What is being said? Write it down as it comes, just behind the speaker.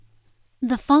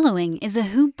The following is a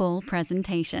Hoop Ball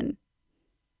presentation.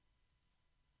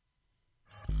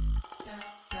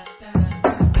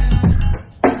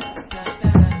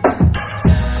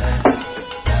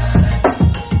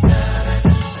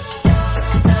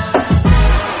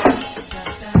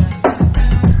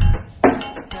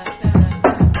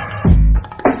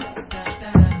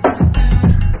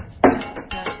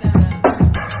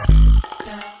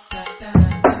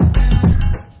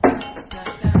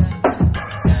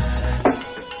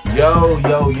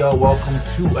 Yo, welcome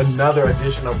to another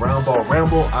edition of Round Ball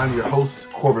Ramble. I'm your host,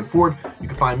 Corbin Ford. You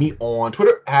can find me on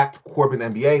Twitter at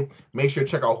CorbinNBA. Make sure to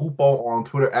check out Hoop Ball on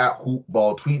Twitter at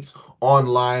HoopBallTweets,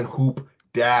 online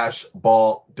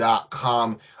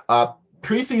hoop-ball.com.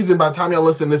 Preseason, by the time y'all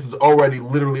listen, this is already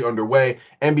literally underway.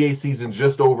 NBA season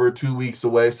just over 2 weeks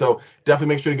away, so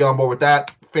definitely make sure to get on board with that.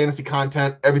 Fantasy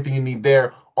content, everything you need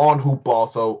there on Hoop Ball.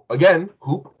 So again,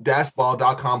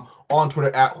 hoop-ball.com, on Twitter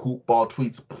at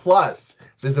HoopBallTweets. Plus,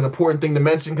 this is an important thing to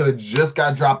mention because it just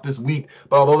got dropped this week.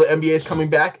 But although the NBA is coming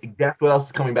back, guess what else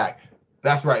is coming back?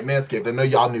 That's right, Manscaped. I know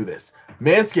y'all knew this.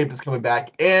 Manscaped is coming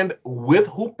back, and with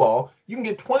Hoop Ball, you can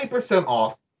get 20%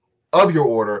 off of your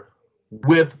order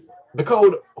with the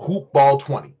code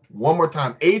HoopBall20. One more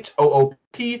time,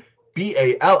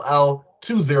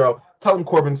 HoopBall20. Tell them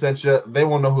Corbin sent you. They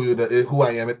won't know who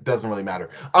I am. It doesn't really matter.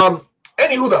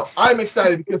 Anywho, though, I'm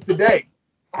excited because today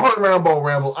on Round Ball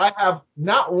Ramble, I have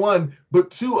not one,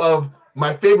 but two of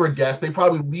my favorite guests. They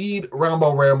probably lead Round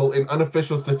Ball Ramble in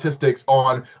unofficial statistics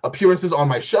on appearances on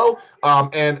my show.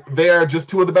 And they're just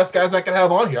two of the best guys I can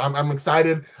have on here. I'm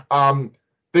excited.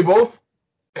 They both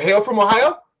hail from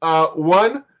Ohio.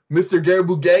 One, Mr. Gary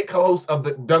Bouguet, co-host of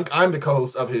the Dunk. I'm the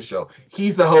co-host of his show.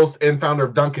 He's the host and founder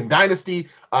of Duncan Dynasty.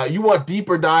 You want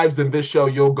deeper dives than this show,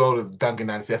 you'll go to Duncan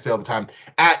Dynasty. I say all the time,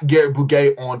 at Gary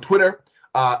Bouguet on Twitter.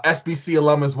 SBC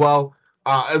alum as well.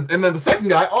 And then the second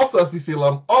guy, also SBC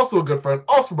alum, also a good friend,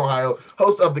 also from Ohio,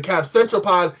 host of the Cavs Central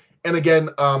Pod, and again,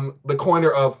 the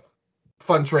coiner of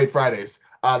Fun Trade Fridays.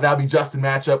 That'll be Justin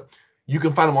Matchup. You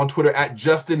can find him on Twitter at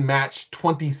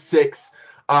JustinMatch26. This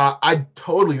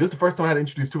is the first time I had to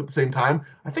introduce two at the same time.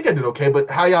 I think I did okay, but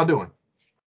how y'all doing?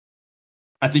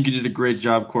 I think you did a great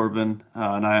job, Corbin,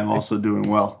 and I am also doing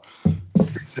well.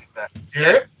 Appreciate that.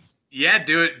 Garrett? Yeah,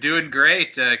 doing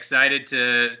great. Excited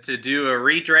to do a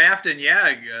redraft, and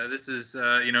this is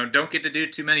don't get to do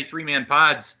too many 3-man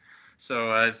pods,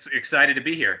 so it's excited to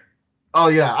be here. Oh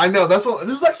yeah, I know. This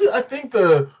is actually, I think,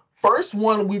 the first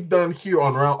one we've done here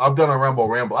on I've done on Ramble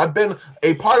Ramble. I've been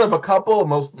a part of a couple,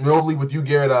 most notably with you,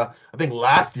 Garrett. I think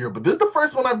last year, but this is the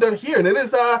first one I've done here, and it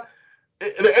is the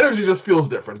energy just feels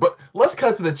different. But let's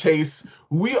cut to the chase.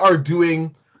 We are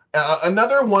doing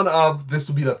another one of, this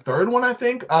will be the third one, I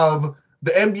think, of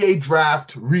the NBA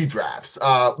draft redrafts.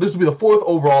 This will be the fourth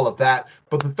overall of that,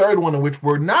 but the third one in which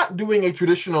we're not doing a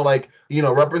traditional,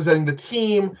 representing the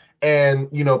team and,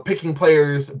 picking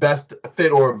players' best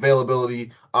fit or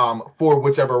availability for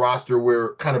whichever roster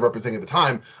we're kind of representing at the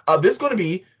time. This is going to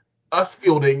be us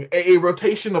fielding a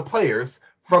rotation of players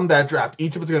from that draft.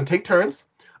 Each of us is going to take turns.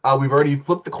 We've already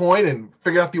flipped the coin and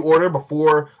figured out the order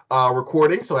before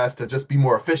recording so as to just be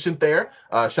more efficient there.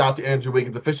 Shout out to Andrew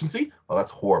Wiggins' efficiency. Oh, that's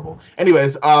horrible.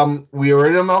 Anyways, we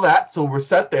already done all that, so we're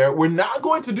set there. We're not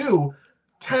going to do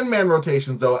 10-man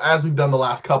rotations, though, as we've done the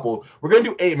last couple. We're going to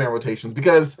do 8-man rotations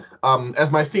because, as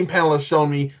my esteemed panel has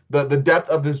shown me, the depth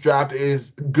of this draft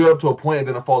is good up to a point, and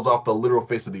then it falls off the literal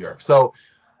face of the earth. So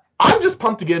I'm just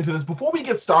pumped to get into this. Before we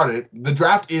get started, the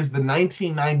draft is the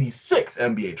 1996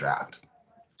 NBA draft.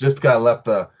 Just because I left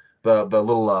the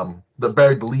little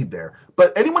buried the lead there.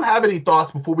 But anyone have any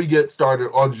thoughts before we get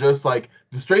started on just like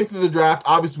the strength of the draft?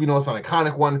 Obviously, we know it's an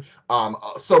iconic one.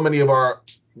 So many of our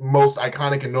most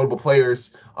iconic and notable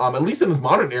players, at least in this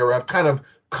modern era, have kind of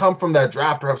come from that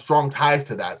draft or have strong ties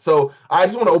to that. So I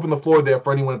just want to open the floor there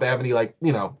for anyone if they have any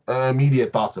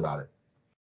immediate thoughts about it.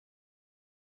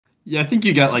 Yeah, I think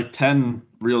you got like 10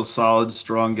 real solid,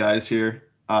 strong guys here.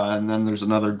 And then there's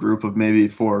another group of maybe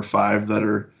 4 or 5 that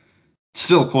are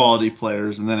still quality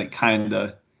players. And then it kind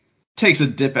of takes a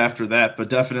dip after that. But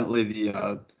definitely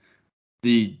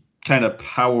the kind of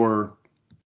power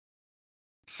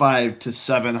 5 to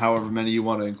 7, however many you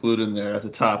want to include in there at the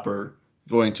top, are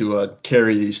going to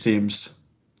carry these teams.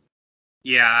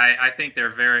 Yeah, I think they're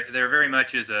very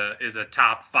much is a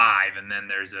top 5, and then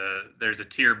there's a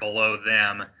tier below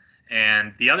them.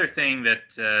 And the other thing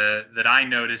that I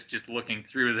noticed just looking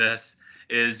through this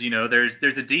is,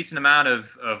 there's a decent amount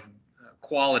of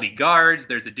quality guards,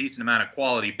 there's a decent amount of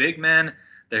quality big men.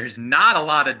 There's not a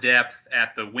lot of depth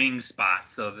at the wing spot,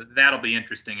 so that'll be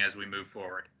interesting as we move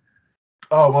forward.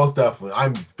 Oh, most definitely.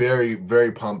 I'm very,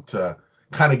 very pumped to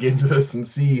kind of get into this and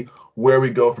see where we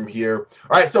go from here.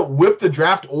 All right, so with the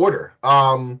draft order,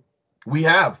 we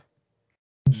have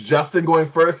Justin going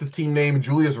first. His team name,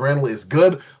 Julius Randle, is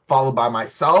good, followed by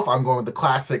myself. I'm going with the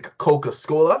classic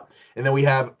Coca-Cola. And then we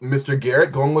have Mr.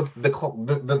 Garrett going with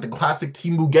the classic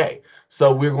Team Bugay.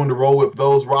 So we're going to roll with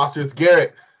those rosters.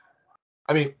 Garrett,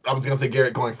 I was going to say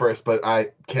Garrett going first, but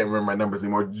I can't remember my numbers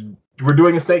anymore. We're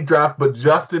doing a snake draft, but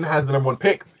Justin has the number 1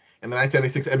 pick in the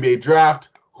 1996 NBA draft.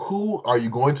 Who are you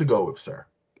going to go with, sir?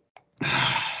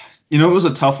 It was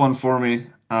a tough one for me.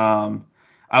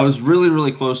 I was really,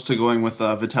 really close to going with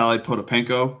Vitaly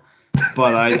Potapenko,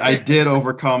 but I did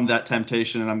overcome that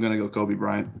temptation, and I'm going to go Kobe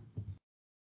Bryant.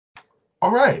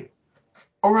 All right.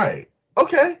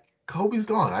 Okay. Kobe's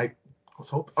gone. I was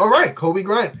hoping. All right, Kobe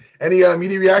Bryant. Any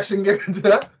immediate reaction to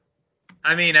that?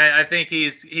 I think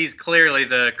he's clearly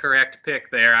the correct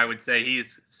pick there. I would say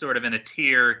he's sort of in a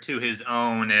tier to his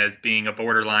own as being a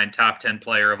borderline top 10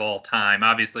 player of all time.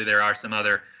 Obviously, there are some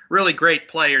other really great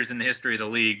players in the history of the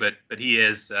league, but he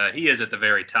is at the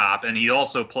very top, and he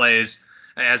also plays,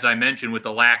 as I mentioned, with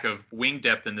the lack of wing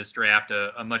depth in this draft,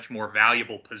 a much more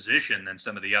valuable position than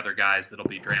some of the other guys that'll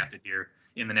be drafted here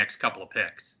in the next couple of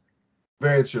picks.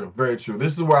 Very true.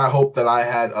 This is where I hope that I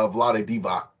had Vlade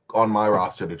Divac on my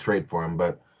roster to trade for him,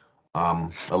 but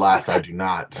alas, I do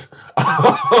not.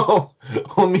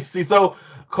 Let me see. So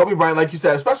Kobe Bryant, like you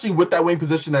said, especially with that wing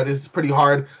position, that is pretty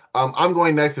hard. I'm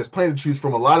going next. There's plenty to choose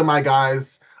from. A lot of my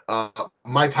guys,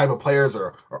 my type of players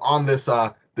are on this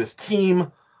team.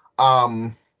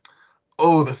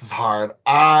 This is hard.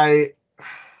 I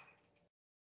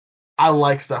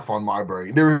like Stephon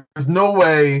Marbury. There is no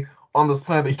way on this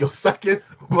planet that he goes second,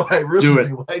 but I really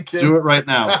do like him. Do it right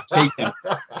now. Take him.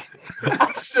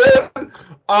 I should.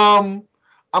 I'm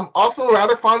also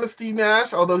rather fond of Steve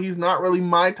Nash, although he's not really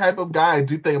my type of guy. I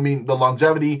do think, the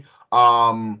longevity,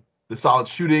 the solid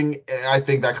shooting, I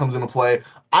think that comes into play.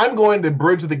 I'm going to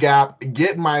bridge the gap,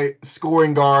 get my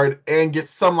scoring guard, and get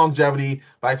some longevity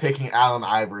by taking Allen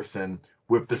Iverson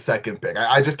with the second pick.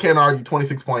 I just can't argue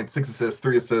 26 points, 6 assists,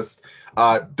 3 assists.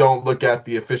 Don't look at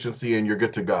the efficiency and you're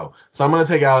good to go. So I'm going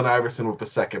to take Allen Iverson with the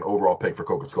second overall pick for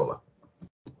Coca-Cola.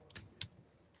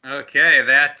 Okay,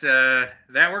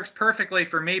 that works perfectly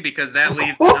for me because that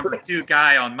leaves the number 2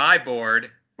 guy on my board,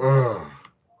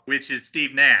 which is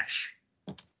Steve Nash.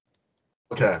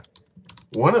 Okay.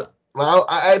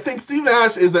 I think Steve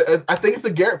Nash I think it's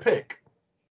a Garrett pick.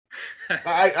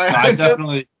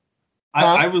 I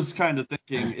was kind of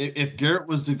thinking if Garrett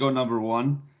was to go number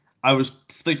 1, I was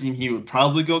thinking he would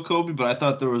probably go Kobe, but I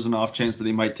thought there was an off chance that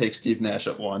he might take Steve Nash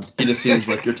at 1. He just seems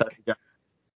like your type of guy.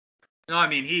 No,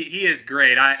 he is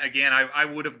great. I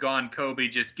would have gone Kobe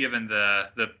just given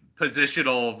the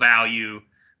positional value,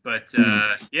 but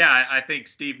I think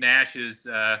Steve Nash is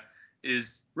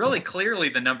really clearly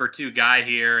the number 2 guy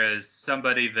here as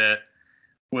somebody that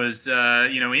was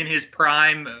in his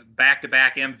prime,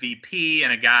 back-to-back MVP,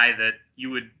 and a guy that you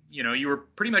were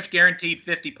pretty much guaranteed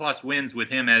 50 plus wins with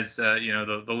him as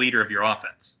the leader of your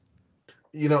offense.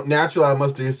 Naturally, I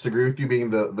must disagree with you being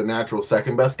the natural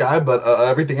second best guy, but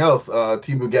everything else,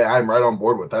 Team Bugay, I'm right on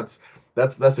board with. That's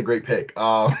a great pick.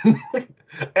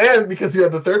 And because you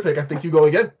have the third pick, I think you go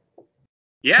again.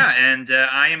 Yeah, and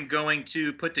I am going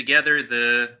to put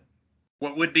together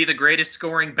what would be the greatest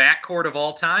scoring backcourt of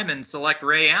all time and select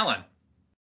Ray Allen.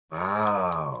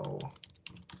 Wow.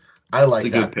 I like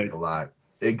that pick a lot.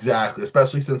 Exactly,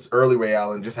 especially since early Ray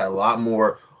Allen just had a lot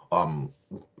more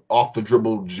off the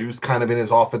dribble juice kind of in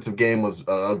his offensive game, was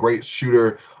a great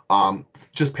shooter,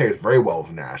 just pairs very well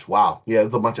with Nash. Wow. Yeah,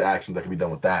 there's a bunch of actions that can be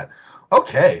done with that.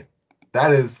 Okay.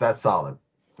 That's solid.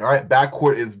 All right,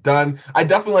 backcourt is done. I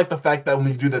definitely like the fact that when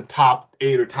we do the top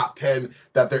 8 or top 10,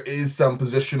 that there is some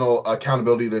positional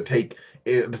accountability to take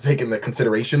into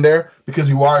consideration there, because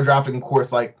you are drafting, of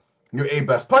course, like your 8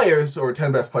 best players or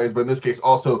 10 best players, but in this case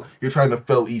also you're trying to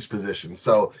fill each position.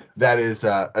 So that is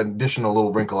an additional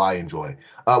little wrinkle I enjoy.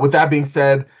 With that being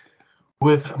said,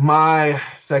 with my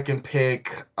second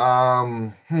pick,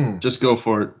 just go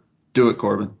for it. Do it,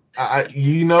 Corbin. Do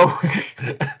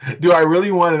I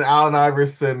really want an Allen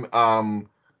Iverson,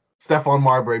 Stephon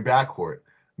Marbury backcourt?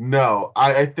 No,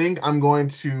 I think I'm going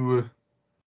to.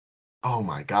 Oh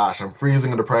my gosh, I'm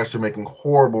freezing under pressure, making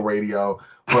horrible radio.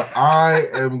 But I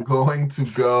am going to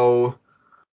go.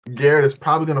 Garrett is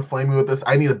probably going to flame me with this.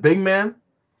 I need a big man.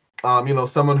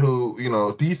 Someone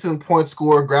who, decent point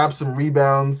scorer, grab some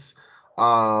rebounds.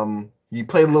 You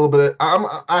played a little bit.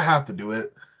 I have to do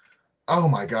it. Oh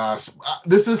my gosh.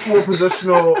 This is for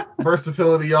positional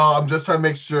versatility, y'all. I'm just trying to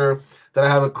make sure that I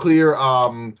have a clear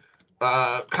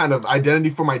kind of identity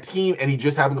for my team, and he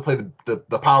just happened to play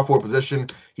the power forward position.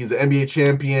 He's an NBA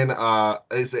champion.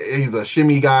 He's a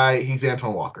shimmy guy. He's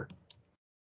Antoine Walker.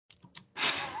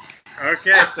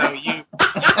 Okay, so you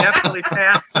definitely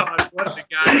passed on one of the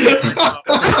guys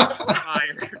by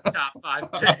your top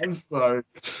 5 picks. I'm sorry.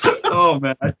 Oh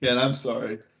man, I can't. I'm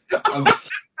sorry.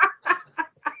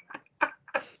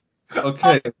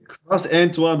 Okay, cross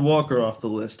Antoine Walker off the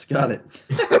list. Got it.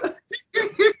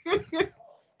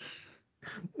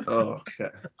 Oh,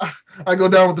 okay. I go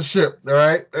down with the ship. All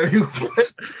right.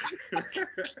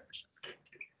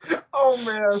 Oh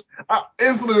man, I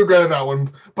instantly regretted that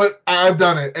one, but I've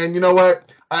done it. And you know what?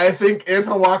 I think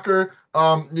Anton Walker.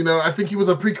 I think he was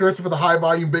a precursor for the high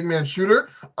volume big man shooter.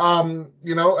 I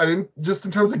didn't just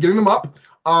in terms of getting them up.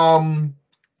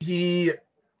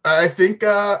 I think,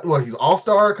 he's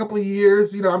all-star a couple of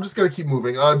years. I'm just going to keep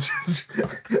moving.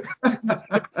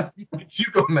 You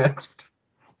go next.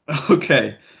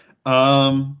 Okay.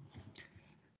 I'm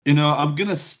going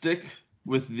to stick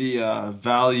with the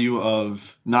value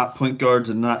of not point guards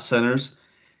and not centers.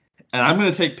 And I'm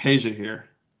going to take Peja here.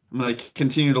 I'm going to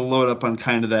continue to load up on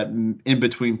kind of that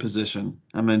in-between position.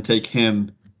 I'm going to take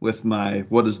him with my,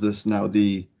 what is this now? How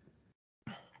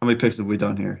many picks have we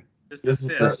done here? This is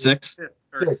the sixth?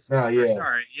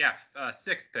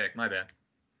 Sixth pick. My bad.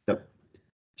 Yep.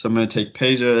 So I'm going to take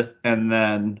Peja, and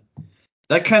then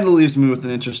that kind of leaves me with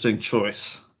an interesting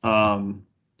choice.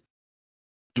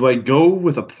 Do I go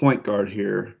with a point guard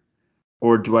here,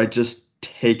 or do I just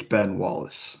take Ben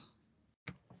Wallace?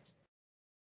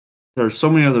 There are so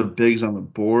many other bigs on the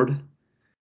board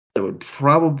that would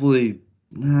probably.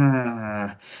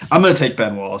 I'm going to take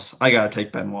Ben Wallace. I got to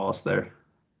take Ben Wallace there.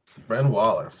 Ben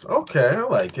Wallace. Okay, I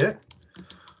like it.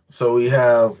 So you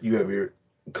have your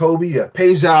Kobe, you have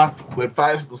Peja with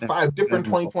five different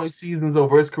 20-point seasons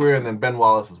over his career, and then Ben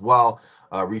Wallace as well,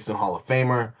 recent Hall of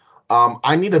Famer.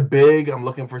 I need a big. I'm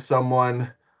looking for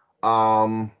someone.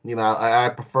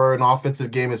 I prefer an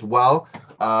offensive game as well.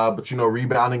 But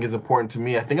rebounding is important to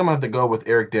me. I think I'm gonna have to go with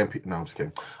Eric Dampier. No, I'm just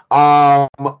kidding. I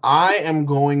am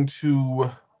going to.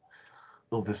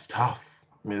 Oh, this is tough.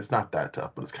 I mean, it's not that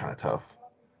tough, but it's kind of tough.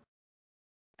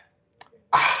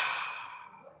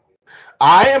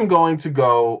 I am going to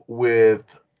go with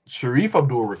Shareef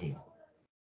Abdur-Rahim.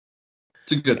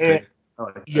 It's a good pick.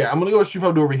 Yeah, I'm gonna go with Shareef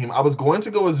Abdur-Rahim. I was going to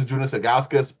go with Zydrunas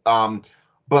Ilgauskas,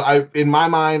 but in my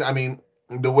mind, I mean,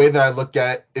 the way that I look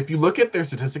at it, if you look at their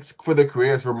statistics for their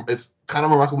career, it's kind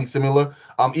of remarkably similar,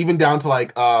 even down to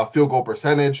like field goal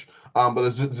percentage. But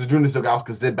Zydrunas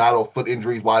Ilgauskas did battle foot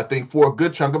injuries, while I think for a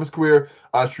good chunk of his career,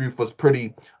 Shareef was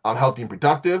pretty healthy and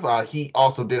productive. He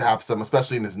also did have some,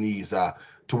 especially in his knees,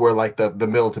 to where like the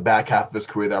middle to back half of his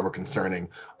career that were concerning.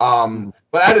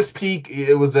 But at his peak,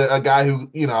 it was a guy who,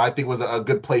 I think was a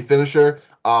good play finisher.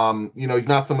 He's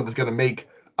not someone that's going to make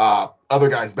other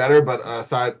guys better, but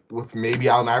aside with maybe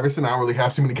Allen Iverson, I don't really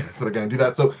have too many guys that are going to do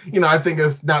that. So, I think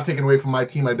it's not taking away from my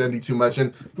team identity too much.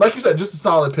 And like you said, just a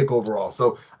solid pick overall.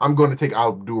 So I'm going to take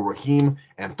Abdur-Rahim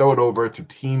and throw it over to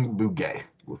Team Bugay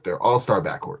with their all-star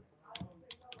backcourt.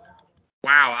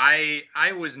 Wow,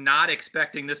 I was not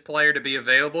expecting this player to be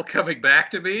available coming back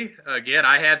to me. Again,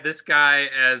 I had this guy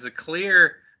as a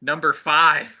clear number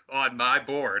 5 on my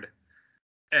board.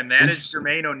 And that is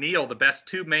Jermaine O'Neal, the best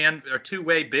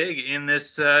two-way big in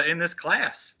this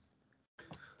class.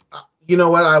 You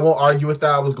know what? I won't argue with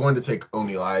that. I was going to take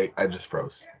O'Neal. I just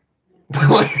froze.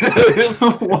 What?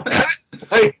 That's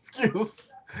my excuse.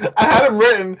 I had him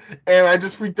written, and I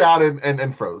just freaked out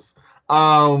and froze.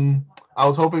 I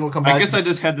was hoping we'll come back. I guess I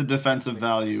just had the defensive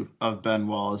value of Ben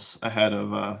Wallace ahead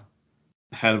of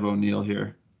O'Neal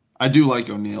here. I do like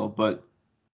O'Neal, but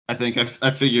I think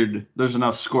I figured there's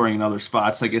enough scoring in other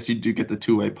spots. I guess you do get the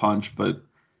two-way punch, but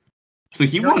so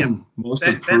he won most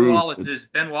improved.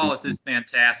 Ben Wallace is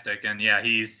fantastic, and yeah,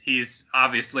 he's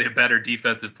obviously a better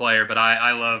defensive player. But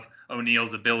I love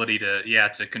O'Neal's ability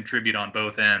to contribute on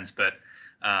both ends. But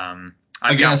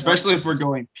especially if we're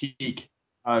going peak,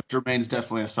 Jermaine's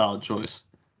definitely a solid choice.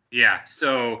 Yeah,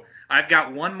 so I've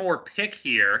got one more pick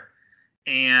here,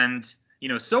 and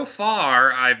so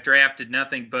far I've drafted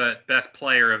nothing but best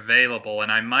player available,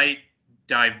 and I might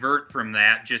divert from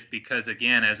that just because,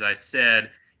 again, as I said,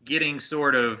 getting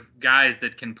sort of guys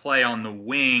that can play on the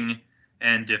wing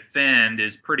and defend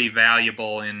is pretty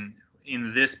valuable in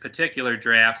this particular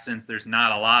draft since there's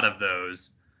not a lot of those.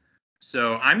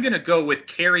 So I'm going to go with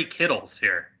Kerry Kittles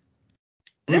here.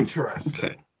 Interesting.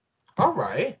 Okay. All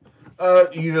right.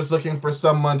 You just looking for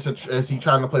someone is he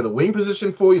trying to play the wing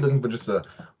position for you? Looking for just a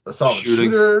solid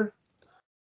shooter?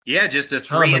 Yeah, just a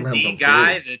 3-and-D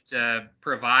guy that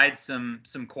provides some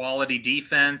quality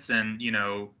defense and,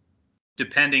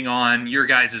 depending on your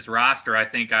guys' roster, I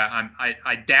think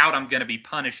I doubt I'm going to be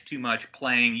punished too much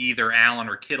playing either Allen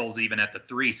or Kittles even at the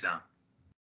 3 some.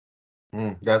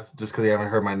 That's just because you haven't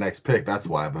heard my next pick. That's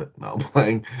why. But no, I'm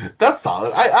playing. That's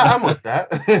solid. I'm with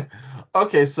that.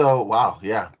 Okay, so wow,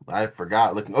 yeah, I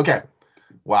forgot. Okay,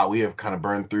 wow, we have kind of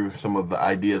burned through some of the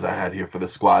ideas I had here for the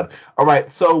squad. All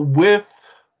right, so with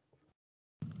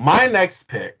my next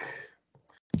pick,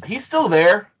 he's still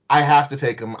there. I have to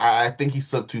take him. I think he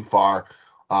slipped too far.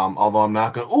 Although I'm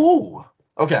not gonna. Ooh,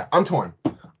 okay, I'm torn.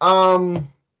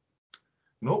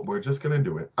 Nope, we're just gonna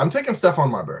do it. I'm taking Stephon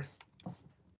Marbury.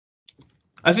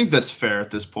 I think that's fair at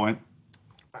this point.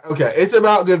 Okay, it's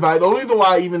about good value. The only reason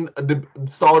why I even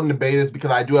stalled in debate is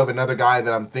because I do have another guy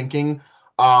that I'm thinking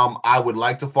I would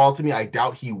like to fall to me. I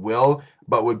doubt he will,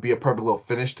 but would be a perfect little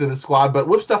finish to the squad. But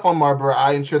with Stephon Marbury,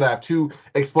 I ensure that I have 2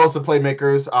 explosive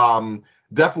playmakers,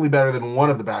 definitely better than one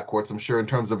of the backcourts, I'm sure, in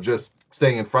terms of just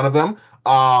staying in front of them.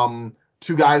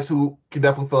 2 guys who can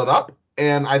definitely fill it up,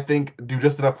 and I think do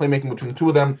just enough playmaking between the 2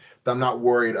 of them that I'm not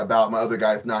worried about my other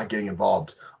guys not getting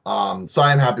involved. So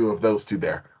I am happy with those 2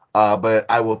 there. But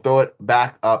I will throw it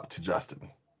back up to Justin.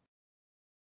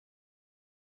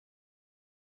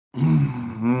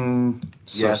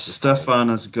 So Yes, Stefan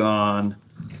is gone.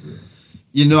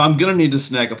 I'm going to need to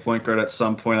snag a point guard at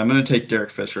some point. I'm going to take Derek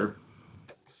Fisher.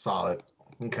 Solid.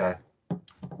 Okay.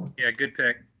 Yeah, good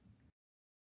pick.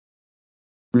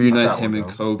 Reunite him and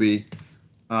Kobe.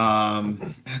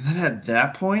 And then at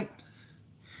that point,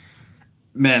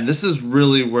 man, this is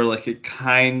really where it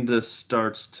kind of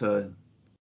starts to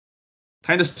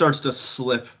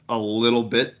slip a little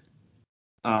bit.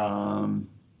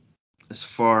 As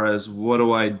far as what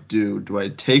do I do? Do I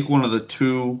take one of the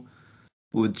 2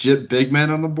 legit big men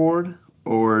on the board,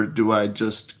 or do I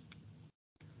just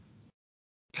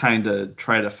kind of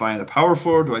try to find a power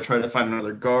forward? Do I try to find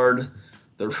another guard?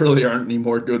 There really aren't any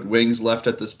more good wings left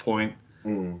at this point.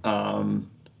 I'm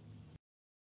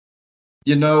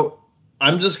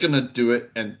just going to do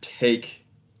it and take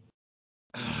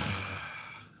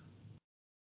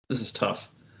this is tough.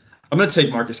 I'm going to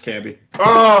take Marcus Camby.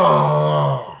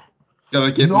 Oh! Gotta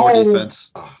get more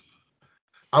defense.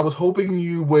 I was hoping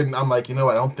you wouldn't. I'm like, I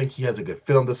don't think he has a good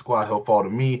fit on the squad. He'll fall to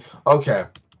me. Okay.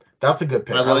 That's a good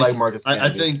pick. I like Marcus Camby. I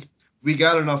think we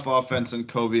got enough offense in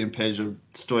Kobe and Peja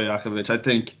Stojakovic. I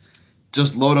think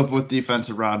just load up with defense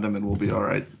around him and we'll be all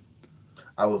right.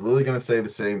 I was literally going to say the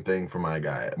same thing for my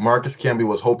guy. Marcus Camby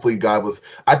was hopefully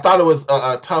I thought it was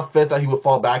a tough fit that he would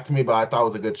fall back to me, but I thought it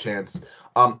was a good chance.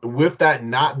 With that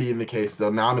not being the case, though,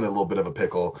 now I'm in a little bit of a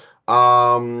pickle.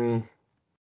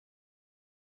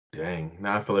 Dang.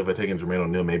 Now I feel like by taking Jermaine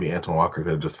O'Neal, maybe Anton Walker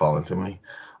could have just fallen to me.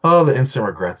 Oh, the instant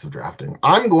regrets of drafting.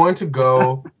 I'm going to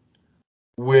go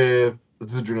with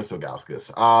Zydrunas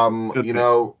Ilgauskas.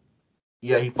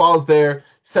 Yeah, he falls there,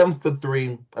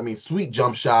 7'3". I mean, sweet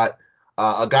jump shot.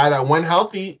 A guy that when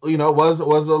healthy, was a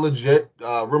legit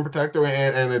rim protector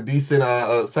and a decent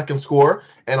second scorer.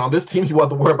 And on this team, he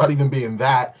wasn't worried about even being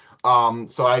that.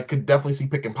 So I could definitely see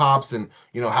picking pops and,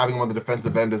 having him on the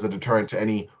defensive end as a deterrent to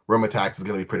any rim attacks is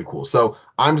going to be pretty cool. So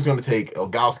I'm just going to take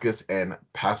Ilgauskas and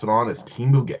pass it on as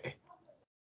Team Bugay.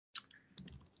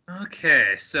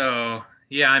 Okay, so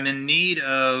yeah, I'm in need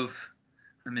of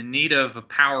a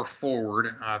power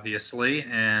forward, obviously,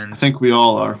 and I think we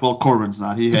all are. Well, Corbin's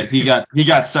not. He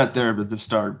got set there at the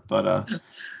start, but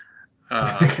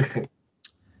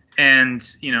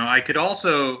and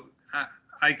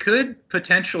I could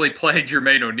potentially play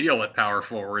Jermaine O'Neal at power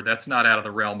forward. That's not out of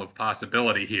the realm of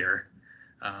possibility here.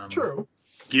 True.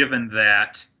 Given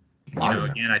that,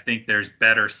 again, I think there's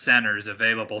better centers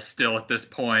available still at this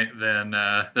point than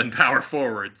power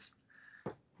forwards.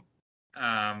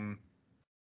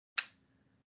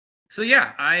 So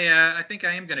yeah, I think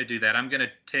I am going to do that. I'm going to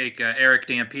take Eric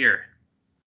Dampier.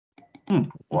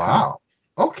 Wow.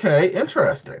 Okay,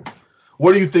 interesting.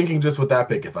 What are you thinking just with that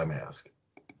pick, if I may ask?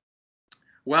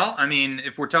 Well, I mean,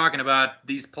 if we're talking about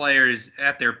these players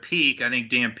at their peak, I think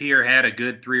Dampier had a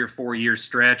good 3 or 4 year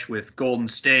stretch with Golden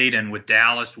State and with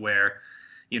Dallas where,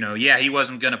 he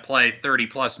wasn't going to play 30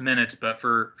 plus minutes, but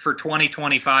for 20,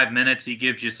 25 minutes, he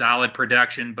gives you solid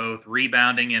production, both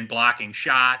rebounding and blocking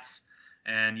shots.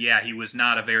 And yeah, he was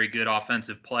not a very good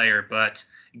offensive player, but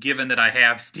given that I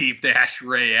have Steve Nash,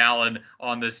 Ray Allen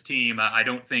on this team, I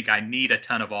don't think I need a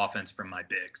ton of offense from my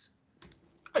bigs.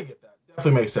 I get that.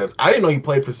 Definitely makes sense. I didn't know you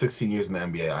played for 16 years in the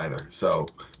NBA either. So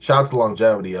shout out to the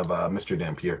longevity of Mr.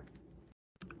 Dampier.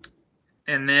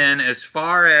 And then as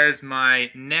far as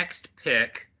my next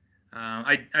pick,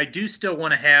 I do still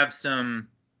want to have some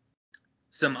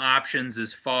options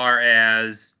as far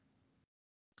as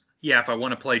if I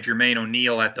want to play Jermaine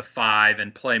O'Neal at the 5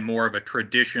 and play more of a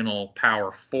traditional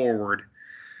power forward,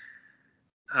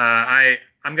 I'm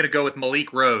going to go with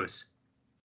Malik Rose.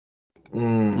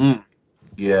 Yeah,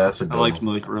 that's a good I liked one.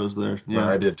 Malik Rose there. Yeah,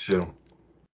 I did too.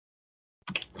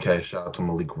 Okay, shout out to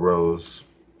Malik Rose.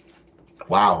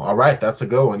 Wow, all right, that's a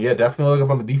good one. Yeah, definitely look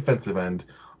up on the defensive end.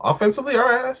 Offensively, all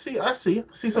right, I see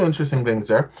some interesting things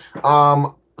there.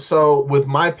 So with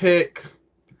my pick,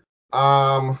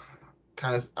 I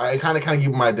kind of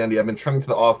give my identity. I've been trending to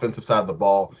the offensive side of the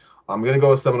ball. I'm gonna go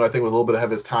with someone I think was a little bit ahead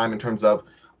of his time in terms of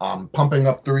pumping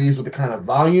up threes with the kind of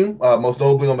volume. Most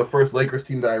notably on the first Lakers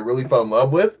team that I really fell in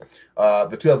love with,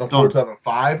 the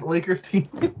 2004-2005 Lakers team.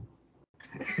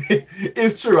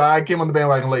 It's true. I came on the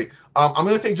bandwagon late. I'm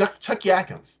gonna take Chuck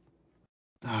Yatkins.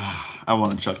 I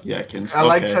want Chuck Yatkins. I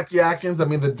like Chuck Yatkins. I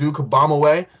mean, the Duke of bomb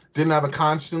away didn't have a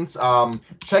conscience.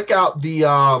 Check out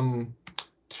the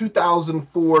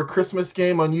 2004 Christmas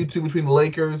game on YouTube between the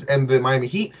Lakers and the Miami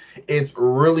Heat. It's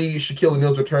really Shaquille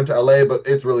O'Neal's return to LA, but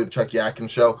it's really the Chuck Yatkins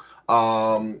show.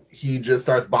 He just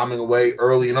starts bombing away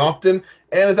early and often,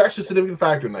 and is actually a significant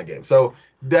factor in that game. So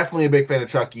definitely a big fan of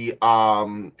Chucky.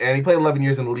 And he played 11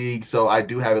 years in the league, so I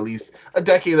do have at least a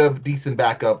decade of decent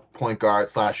backup point guard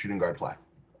 / shooting guard play.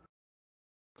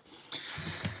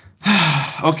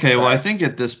 Okay, well, I think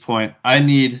at this point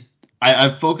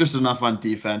I've focused enough on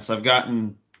defense. I've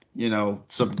gotten,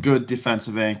 some good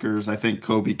defensive anchors. I think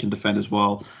Kobe can defend as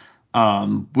well.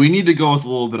 We need to go with a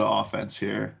little bit of offense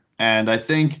here. And I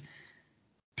think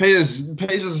Paige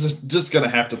is just going to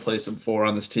have to play some 4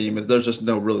 on this team. There's just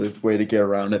no really way to get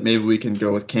around it. Maybe we can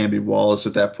go with Camby Wallace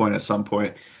at that point at some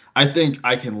point. I think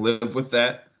I can live with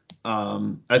that.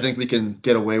 I think we can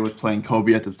get away with playing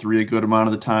Kobe at the 3 a good amount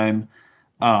of the time.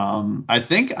 I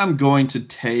think I'm going to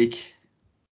take.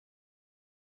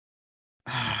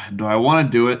 Do I want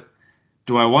to do it?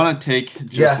 Do I want to take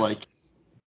like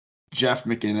Jeff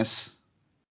McInnes?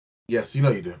 Yes,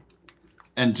 you do.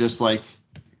 And just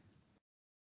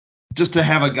to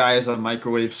have a guy as a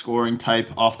microwave scoring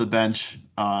type off the bench.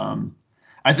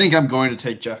 I think I'm going to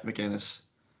take Jeff McInnes.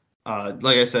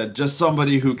 Like I said, just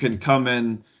somebody who can come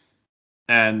in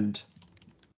and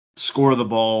score the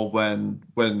ball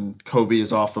when Kobe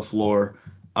is off the floor,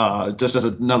 just as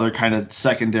another kind of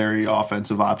secondary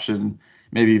offensive option,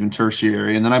 maybe even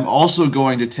tertiary. And then I'm also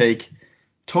going to take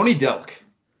Tony Delk.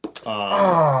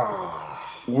 I'm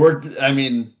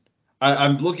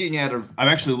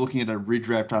actually looking at a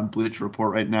redraft on Bleacher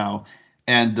Report right now,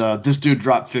 and this dude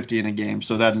dropped 50 in a game,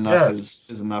 so that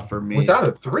is enough for me. Without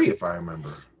a 3, if I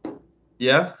remember.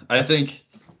 Yeah, I think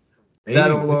maybe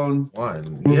that alone,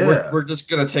 we're just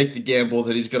going to take the gamble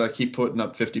that he's going to keep putting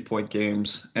up 50-point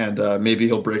games, and maybe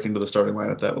he'll break into the starting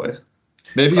lineup that way.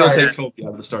 Maybe he'll take Kobe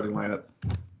out of the starting lineup.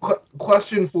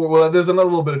 Question there's another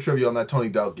little bit of trivia on that Tony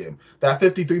Delk game. That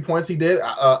 53 points he did,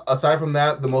 aside from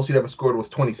that, the most he'd ever scored was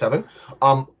 27.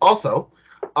 Also,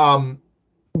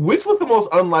 which was the most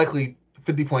unlikely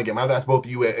 50-point game? I've asked both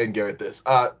you and Garrett this.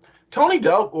 Tony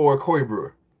Delk or Corey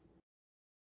Brewer?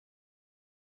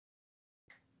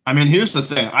 I mean, here's the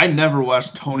thing. I never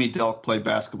watched Tony Delk play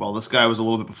basketball. This guy was a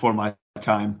little bit before my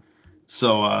time.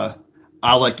 So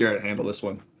I'll let Garrett handle this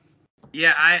one.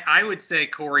 Yeah, I would say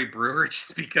Corey Brewer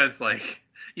just because,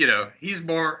 he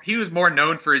was more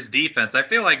known for his defense. I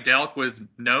feel like Delk was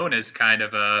known as kind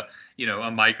of a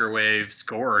microwave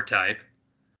scorer type.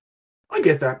 I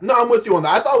get that. No, I'm with you on that.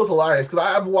 I thought it was hilarious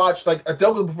because I've watched,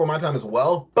 Delk was before my time as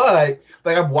well, but,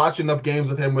 I've watched enough games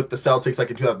with him with the Celtics, in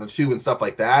 2002 and stuff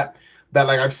like that,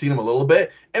 I've seen him a little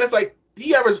bit. And it's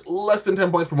he averaged less than 10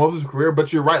 points for most of his career,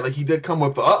 but you're right. He did come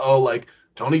with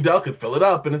Tony Delk could fill it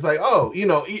up, and it's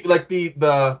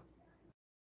the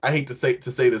I hate to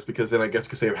say this because then I guess you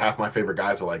could say half my favorite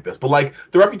guys are like this, but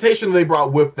the reputation they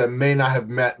brought with them may not have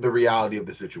met the reality of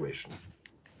the situation.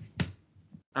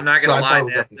 I'm not gonna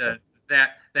lie,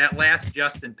 that last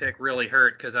Justin pick really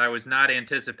hurt because I was not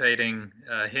anticipating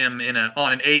him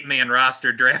on an 8-man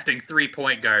roster drafting 3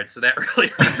 point guards, so that really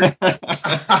hurt.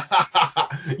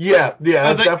 yeah,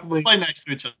 that's definitely. Can play next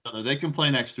to each other. They can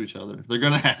play next to each other. They're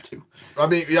gonna have to. I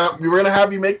mean, yeah, we're gonna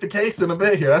have you make the case in a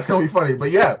bit here. That's gonna be funny,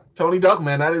 but yeah, Tony Delk,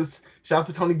 man, shout out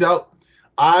to Tony Delk.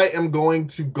 I am going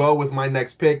to go with my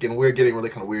next pick, and we're getting really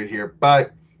kind of weird here,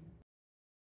 but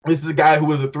this is a guy who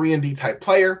was a 3-and-D type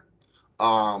player.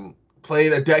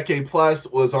 Played a decade plus,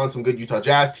 was on some good Utah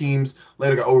Jazz teams,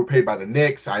 later got overpaid by the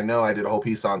Knicks. I know, I did a whole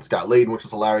piece on Scott Layden, which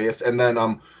was hilarious. And then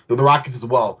the Rockets as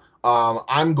well.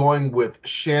 I'm going with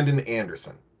Shandon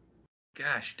Anderson.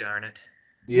 Gosh darn it.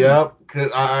 Yep,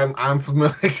 because I'm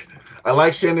familiar. I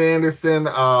like Shandon Anderson.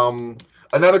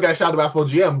 Another guy, shout out to Basketball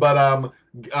GM, but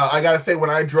I gotta say, when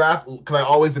I draft, because I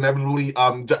always inevitably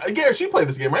Garrett, you played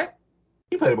this game, right?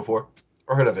 You played it before,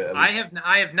 or heard of it at least.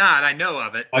 I have not. I know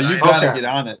of it. Oh, you I got to Okay. get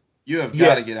on it. You have Yeah.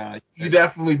 got to get on it. You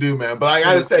definitely do, man. But I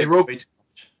gotta say,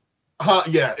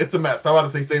 yeah, it's a mess. I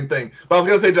want to say same thing. But I was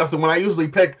gonna say, Justin, when I usually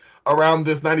pick around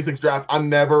this 96 draft, I'm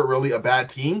never really a bad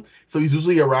team. So he's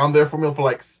usually around there for me for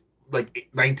like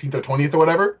 19th or 20th or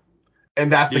whatever,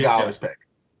 and that's the guy I always pick.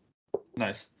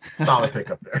 Nice. Solid pick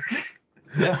up there.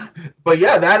 Yeah. But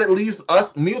yeah, that at leaves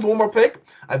me with one more pick.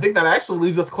 I think that actually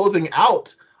leaves us closing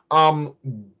out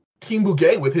Team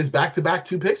Bouguet with his back-to-back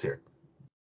 2 picks here.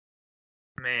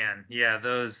 Man, yeah,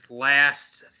 those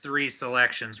last 3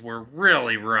 selections were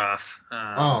really rough.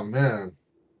 Oh man.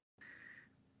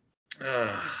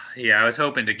 Yeah, I was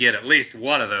hoping to get at least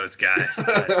one of those guys.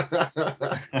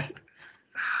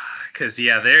 Because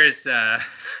yeah, there's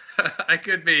I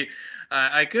could be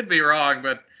wrong,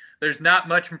 but there's not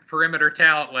much perimeter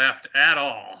talent left at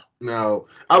all. No,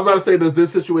 I was about to say, does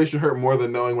this situation hurt more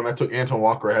than knowing when I took Anton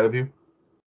Walker ahead of you?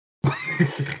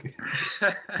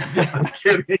 I'm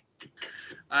kidding.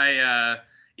 I'm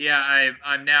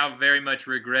now very much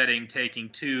regretting taking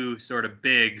 2 sort of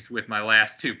bigs with my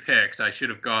last 2 picks. I should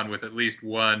have gone with at least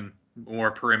one more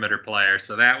perimeter player.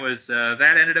 So that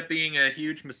ended up being a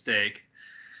huge mistake.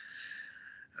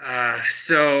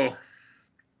 So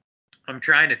I'm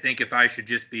trying to think if I should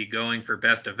just be going for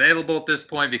best available at this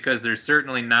point, because there's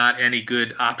certainly not any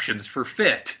good options for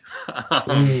fit.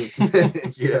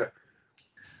 Yeah.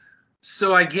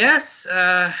 So I guess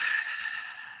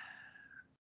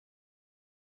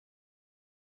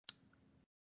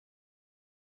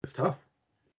It's tough.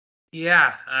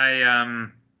 yeah, I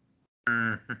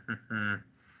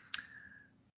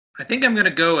think I'm gonna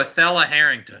go with Thella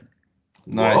Harrington.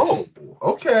 Nice. Whoa.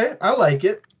 Okay, I like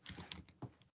it.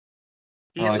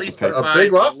 He I at like least the pick. A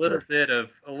big provides roster.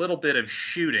 a little bit of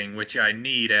shooting, which I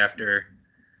need after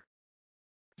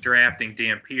drafting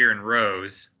Dampier and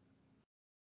Rose.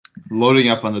 Loading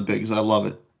up on the bigs. I love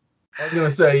it. I was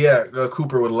gonna say, yeah,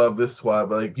 Cooper would love this squad,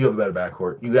 but like, you have a better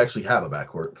backcourt. You actually have a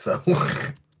backcourt, so.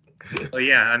 Well,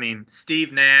 yeah, I mean,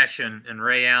 Steve Nash and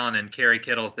Ray Allen and Kerry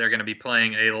Kittles, they're going to be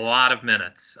playing a lot of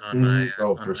minutes on my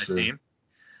team.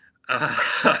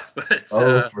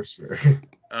 For sure.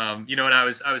 And I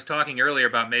was talking earlier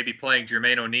about maybe playing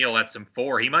Jermaine O'Neal at some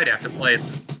 4. He might have to play at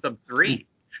some 3.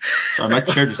 Sorry, my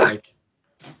chair just like.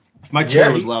 If my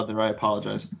chair was loud there, I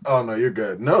apologize. Oh no, you're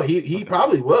good. No, he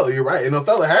probably will. You're right. And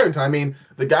Othello Harrington, I mean,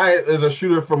 the guy is a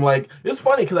shooter from like. It's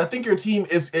funny because I think your team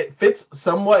it fits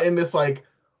somewhat in this like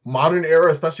modern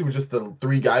era, especially with just the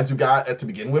 3 guys you got at to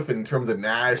begin with, in terms of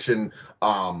Nash and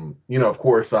of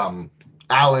course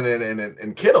Allen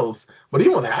and Kittles. But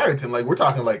even with Harrington, like, we're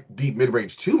talking like deep mid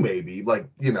range 2 maybe, like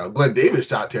Glenn Davis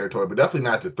shot territory, but definitely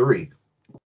not to 3.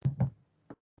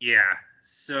 Yeah.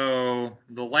 So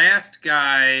the last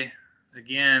guy,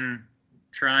 again,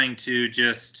 trying to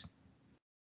just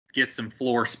get some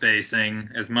floor spacing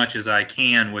as much as I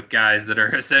can with guys that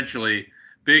are essentially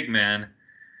big men.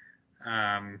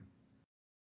 And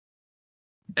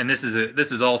this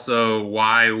is also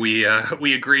why we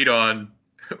agreed on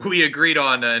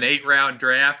an 8-round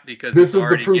draft, because This it's is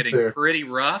already the proof getting there. pretty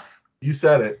rough. You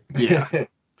said it. Yeah.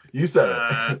 You said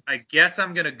it. I guess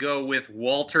I'm gonna go with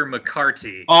Walter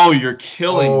McCarty. Oh, you're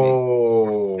killing me.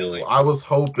 Oh, I was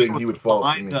hoping he would fall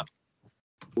to me.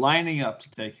 Lining up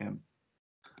to take him.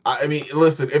 I mean,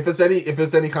 listen, if it's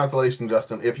any consolation,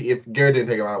 Justin, if Garrett didn't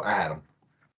take him out, I had him.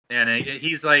 And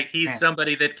he's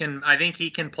somebody that I think he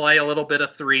can play a little bit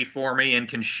of 3 for me and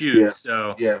can shoot. Yeah.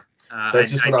 So yeah, I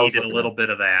needed a little bit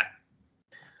of that.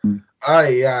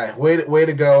 Yeah. Way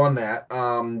to go on that.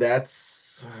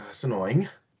 That's annoying.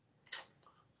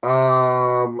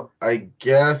 I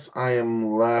guess I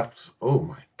am left. Oh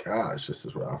my gosh, this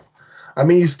is rough. I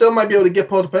mean, you still might be able to get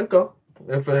Potapenko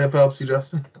if it helps you,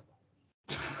 Justin.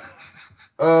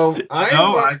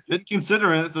 I've been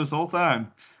considering it this whole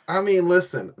time. I mean,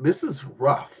 listen, this is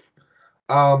rough.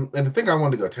 And to think I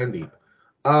wanted to go 10 deep.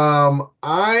 I'm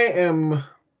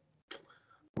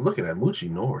looking at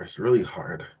Moochie Norris really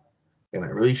hard, and I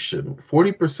really shouldn't.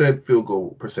 40% field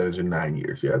goal percentage in 9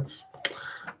 years. Yeah,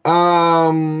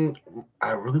 I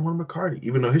really want McCarty,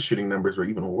 even though his shooting numbers were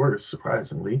even worse,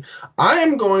 surprisingly. I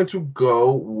am going to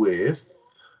go with.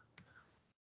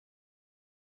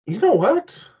 You know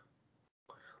what?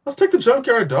 Let's take the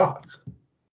junkyard dog.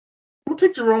 I'm gonna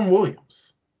take Jerome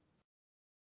Williams.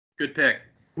 Good pick.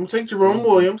 I'm gonna take Jerome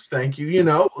Williams. Thank you.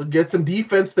 Get some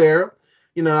defense there.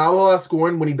 Not a lot of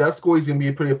scoring. When he does score, he's gonna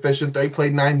be pretty efficient. He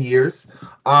played 9 years.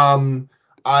 I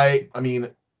mean,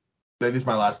 that is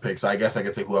my last pick, so I guess I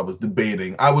could say who I was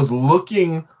debating. I was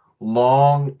looking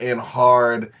long and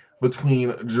hard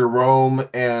between Jerome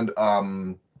and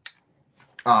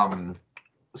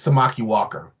Samaki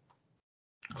Walker,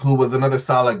 who was another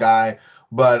solid guy,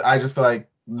 but I just feel like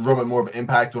Jerome had more of an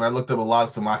impact. When I looked up a lot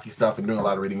of Samaki stuff and doing a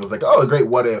lot of reading, it was like, oh, a great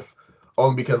what if,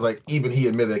 only because like even he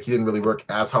admitted like, he didn't really work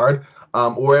as hard.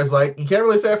 Whereas like you can't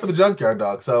really say it for the Junkyard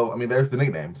Dog. So I mean, there's the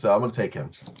nickname. So I'm gonna take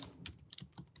him.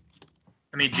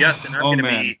 I mean, Justin,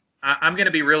 I'm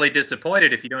gonna be really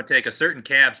disappointed if you don't take a certain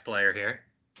Cavs player here,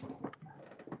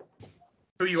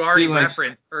 who you already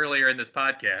referenced earlier in this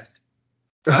podcast.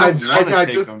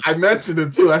 I mentioned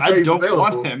it too. I don't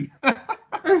want him.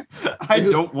 I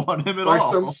don't want him at all.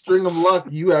 By some string of luck,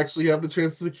 you actually have the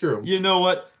chance to secure him. You know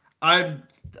what? I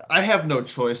have no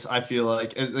choice. I feel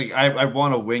like I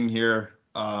want a wing here.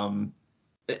 I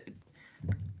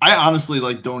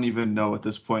honestly don't even know at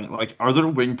this point. Like, are there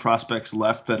wing prospects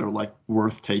left that are like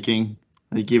worth taking?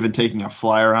 Like even taking a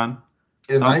flyer on?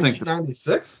 In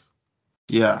 1996?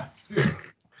 Yeah. Good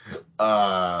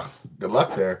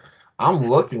luck there. I'm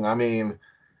looking. I mean,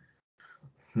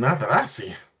 not that I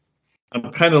see.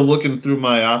 I'm kind of looking through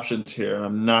my options here, and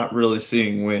I'm not really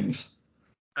seeing wings.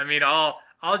 I mean, I'll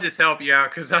just help you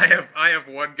out because I have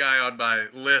one guy on my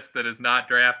list that is not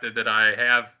drafted that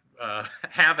I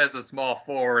have as a small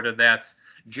forward, and that's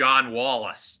John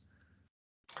Wallace.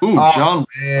 Ooh, John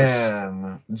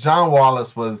man. John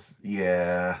Wallace was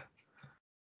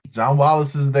John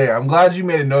Wallace is there. I'm glad you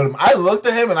made a note of him. I looked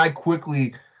at him and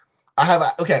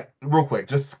okay, real quick,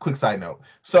 just a quick side note.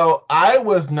 So I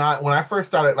was not, when I first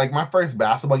started, like my first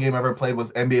basketball game I ever played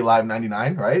was NBA Live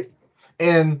 99, right?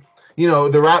 And, he was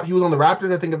on the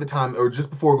Raptors, I think, at the time, or just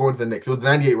before going to the Knicks. It was the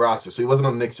 98 roster, so he wasn't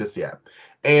on the Knicks just yet.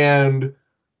 And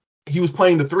he was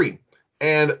playing the three.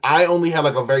 And I only had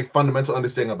like a very fundamental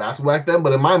understanding of basketball back then,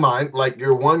 but in my mind, like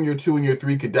your 1, your 2, and your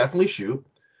 3 could definitely shoot.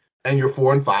 And your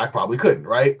 4 and 5 probably couldn't,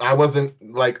 right? I wasn't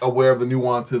like aware of the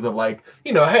nuances of like,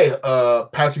 hey,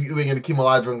 Patrick Ewing and Akeem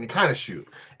Olajuwon can kind of shoot,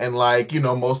 and like,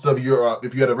 most of your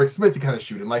if you had a Rick Smith, you kind of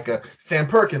shoot, and like a Sam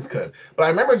Perkins could. But I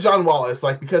remember John Wallace,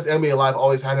 like because NBA Live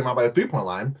always had him out by a 3-point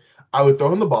line, I would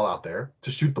throw him the ball out there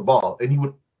to shoot the ball, and he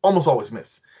would almost always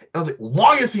miss. And I was like,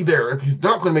 why is he there if he's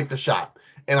not going to make the shot?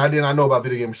 And I did not know about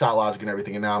video game shot logic and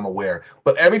everything, and now I'm aware.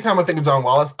 But every time I think of John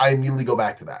Wallace, I immediately go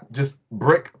back to that. Just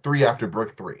brick 3 after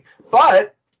brick 3.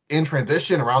 But in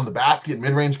transition, around the basket,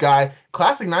 mid-range guy,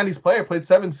 classic 90s player, played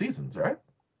 7 seasons, right?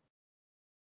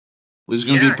 He's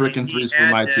going to be bricking threes for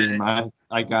my team.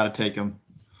 I got to take him.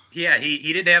 Yeah,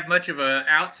 he didn't have much of an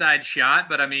outside shot,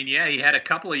 but I mean, yeah, he had a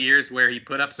couple of years where he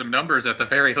put up some numbers at the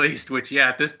very least, which,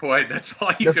 at this point, that's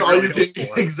all you can hope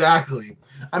for. Exactly.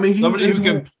 I mean, somebody who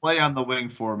can play on the wing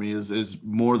for me is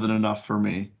more than enough for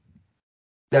me.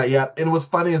 Yeah. And what's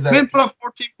funny is that he put up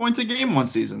 14 points a game one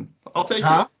season. I'll take it.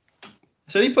 I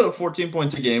said he put up 14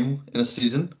 points a game in a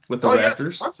season with the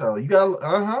Raptors. Yeah, Toronto. You got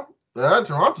that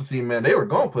Toronto team, man. They were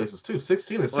going places too.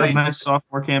 16 and 6. Nice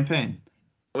sophomore campaign.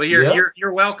 Well,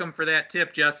 you're welcome for that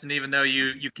tip, Justin. Even though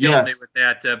you killed me with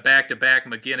that back-to-back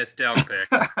McGinnis Delk pick.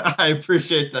 I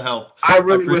appreciate the help. I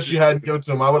really wish you hadn't given it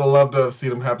to him. I would have loved to have seen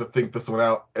him have to think this one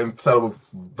out and settle with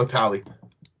Vitali.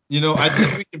 I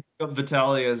think we can pick up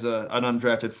Vitali as an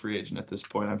undrafted free agent at this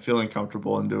point. I'm feeling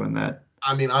comfortable in doing that.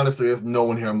 I mean, honestly, there's no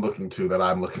one here I'm looking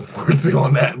forward to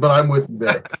on that, but I'm with you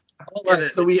there. All right,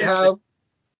 so we have,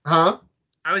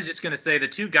 I was just going to say the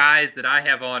 2 guys that I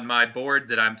have on my board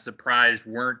that I'm surprised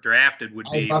weren't drafted would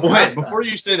be. Wait, before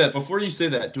you say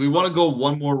that, do we want to go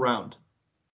one more round?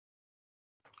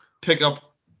 Pick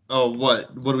up,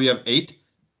 what do we have, 8? Do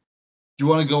you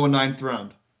want to go a 9th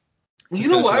round? You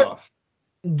know what?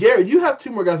 Gary, you have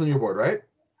 2 more guys on your board, right?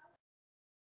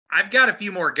 I've got a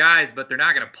few more guys, but they're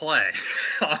not going to play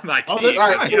on my team.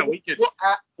 All right,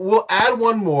 we'll add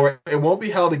one more. It won't be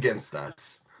held against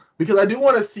us. Because I do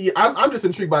want to see, I'm just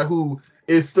intrigued by who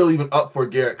is still even up for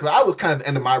Garrett. Because I was kind of at the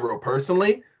end of my row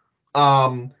personally.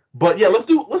 But yeah, let's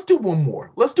do one more.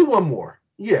 Let's do one more.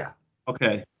 Yeah.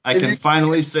 Okay. I can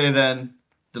finally say then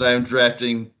that I am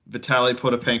drafting Vitali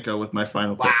Potapenko with my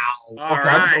final pick. Wow. All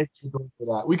right. For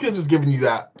that. We could have just given you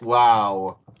that.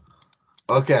 Wow.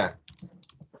 Okay.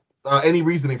 Any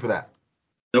reasoning for that?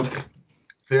 Nope.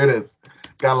 There it is.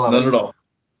 Gotta love it. None at all.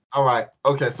 All right.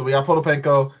 Okay. So we got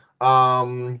Potapenko.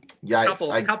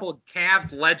 Yikes. Couple of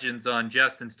Cavs legends on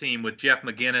Justin's team with Jeff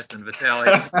McGinnis and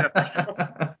Vitali.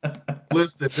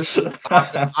 Listen, this is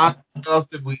what else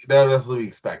did we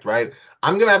expect, right?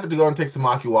 I'm gonna have to go and take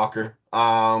Samaki Walker.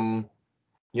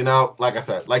 Like I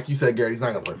said, like you said, Gary, he's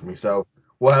not gonna play for me, so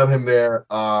we'll have him there.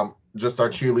 Just our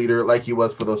cheerleader, like he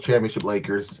was for those championship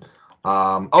Lakers.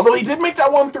 Although he did make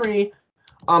that 1-3,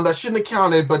 that shouldn't have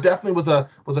counted, but definitely was a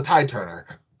tide turner.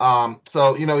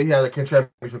 So he had a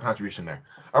contribution there.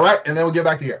 All right, and then we'll get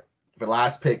back to here. The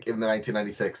last pick in the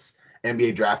 1996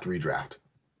 NBA draft redraft.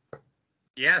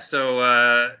 Yeah,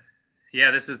 so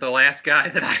this is the last guy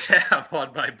that I have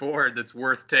on my board that's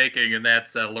worth taking, and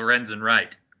that's Lorenzen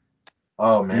Wright.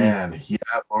 Oh man, yeah,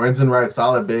 Lorenzen Wright,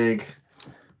 solid big.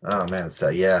 Oh man,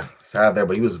 sad there,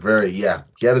 but he was he had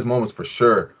his moments for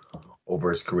sure over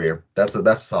his career. That's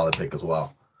a solid pick as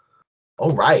well.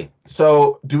 All right,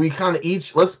 so do we kind of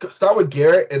let's start with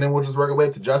Garrett, and then we'll just work our way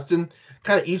to Justin.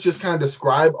 Kind of each just kind of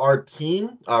describe our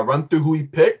team, run through who we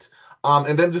picked,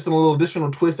 and then just a little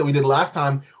additional twist that we did last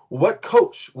time. What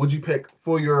coach would you pick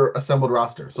for your assembled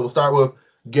roster? So we'll start with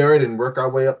Garrett and work our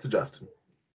way up to Justin.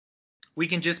 We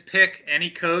can just pick any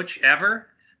coach ever?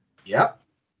 Yep.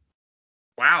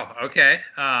 Wow, okay.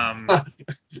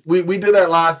 We did that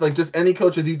last, like just any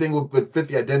coach that you think would fit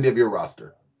the identity of your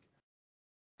roster.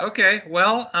 Okay,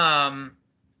 well,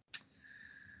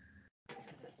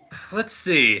 let's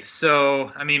see.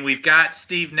 So, I mean, we've got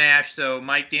Steve Nash, so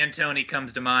Mike D'Antoni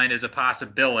comes to mind as a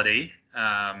possibility.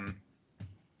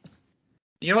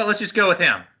 You know what? Let's just go with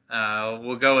him.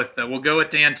 We'll go with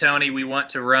D'Antoni. We want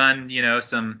to run,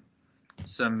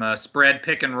 some spread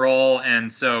pick and roll,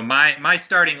 and so my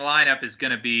starting lineup is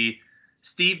going to be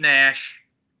Steve Nash,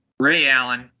 Ray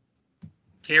Allen,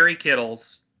 Kerry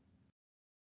Kittles,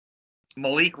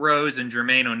 Malik Rose, and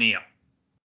Jermaine O'Neal.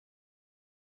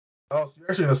 Oh, so you're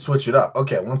actually going to switch it up.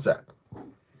 Okay, one sec.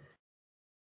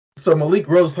 So Malik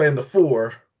Rose playing the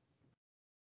 4,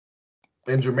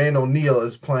 and Jermaine O'Neal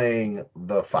is playing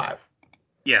the 5.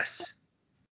 Yes.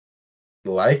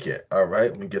 Like it. All right,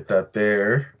 let me get that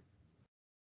there.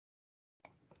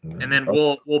 And then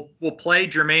we'll play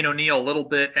Jermaine O'Neal a little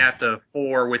bit at the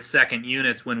 4 with second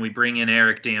units when we bring in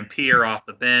Eric Dampier off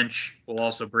the bench. We'll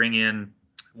also bring in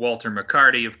Walter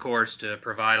McCarty, of course, to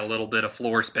provide a little bit of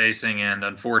floor spacing. And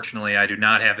unfortunately, I do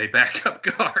not have a backup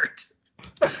guard.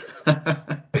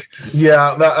 Yeah,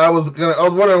 I was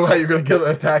wondering how you're gonna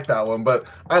attack that one, but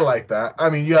I like that. I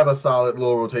mean, you have a solid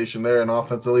little rotation there, and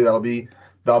offensively that'll be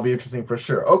interesting for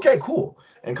sure. Okay, cool.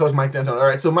 And Coach Mike D'Antoni. All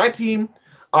right, so my team.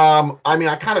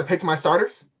 I kind of picked my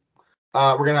starters.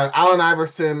 We're going to have Allen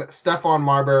Iverson, Stephon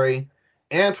Marbury,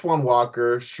 Antoine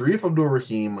Walker, Sharif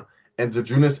Abdul-Rahim, and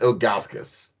Zydrunas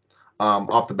Ilgauskas.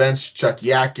 Off the bench, Chuck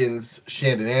Yatkins,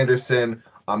 Shandon Anderson,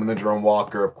 and then Jerome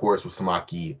Walker, of course, with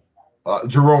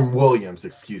Jerome Williams,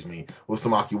 with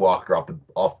Samaki Walker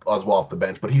off the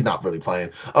bench, but he's not really playing.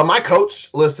 My coach,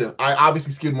 listen, I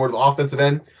obviously skewed more to the offensive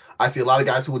end. I see a lot of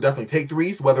guys who will definitely take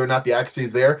threes, whether or not the accuracy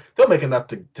is there. They'll make enough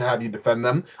to have you defend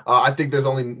them. I think there's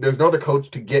no other coach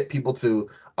to get people to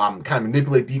kind of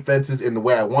manipulate defenses in the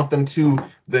way I want them to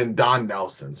than Don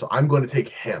Nelson. So I'm going to take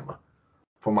him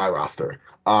for my roster.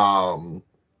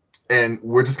 And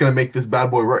we're just going to make this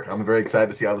bad boy work. I'm very excited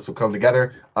to see how this will come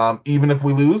together. Even if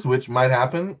we lose, which might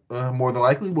happen, more than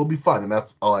likely, will be fun. And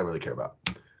that's all I really care about.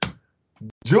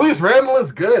 Julius Randle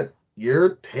is good. Your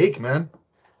take, man.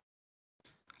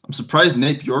 I'm surprised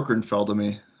Nate Bjorkgren fell to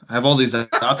me. I have all these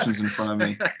options in front of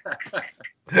me.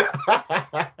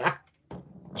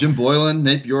 Jim Boylan,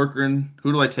 Nate Bjorkgren.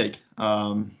 Who do I take?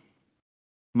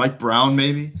 Mike Brown,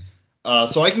 maybe.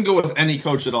 So I can go with any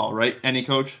coach at all, right? Any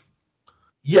coach?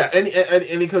 Yeah,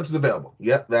 any coach is available.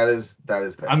 Yep, that is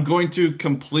fair. I'm going to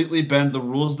completely bend the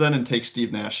rules then and take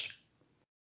Steve Nash.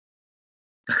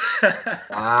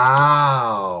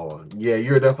 Wow. Yeah,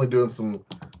 you're definitely doing some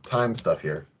time stuff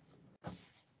here.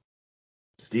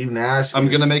 Steve Nash. I'm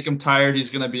going to make him tired.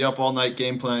 He's going to be up all night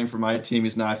game planning for my team.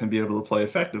 He's not going to be able to play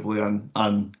effectively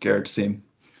on Garrett's team.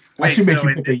 Wait, so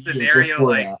in this scenario,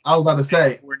 like, I was about to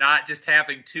say, we're not just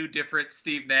having two different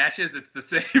Steve Nashes. It's the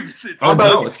same.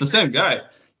 It's the same guy.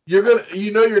 You're gonna,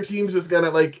 your team's just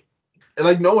gonna like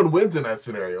no one wins in that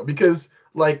scenario because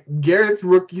like Garrett's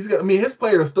rookie, his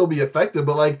player will still be effective,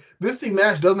 but like this Steve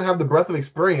Nash doesn't have the breadth of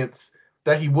experience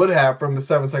that he would have from the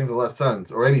 7 Seconds or Less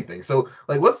Suns or anything. So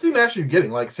like, what Steve Nash are you getting?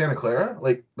 Like Santa Clara?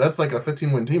 Like that's like a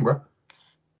 15-win team, bro.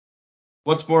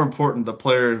 What's more important, the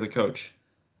player or the coach?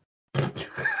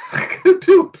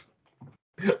 Dude.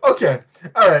 Okay.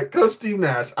 All right. Coach Steve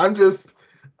Nash. I'm just,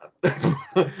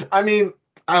 I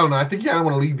don't know. I think you kind of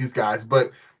want to leave these guys,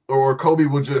 or Kobe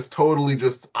will just totally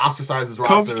just ostracize his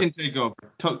roster. Kobe can take over.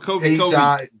 Kobe,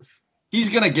 he's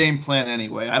going to game plan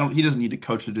anyway. He doesn't need a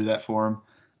coach to do that for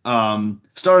him.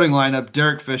 Starting lineup,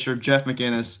 Derek Fisher, Jeff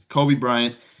McInnes, Kobe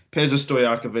Bryant, Peja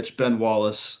Stojakovic, Ben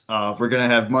Wallace. We're going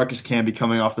to have Marcus Camby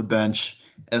coming off the bench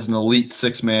as an elite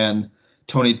 6-man.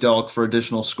 Tony Delk for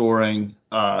additional scoring.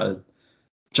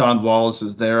 John Wallace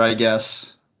is there, I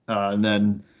guess. And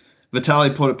then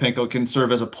Vitaly Potapenko can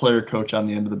serve as a player coach on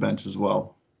the end of the bench as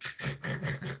well.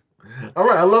 All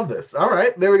right, I love this. All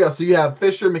right, there we go. So you have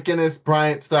Fisher, McInnes,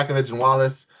 Bryant, Stakovich, and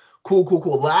Wallace. Cool.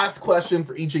 Last question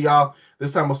for each of y'all.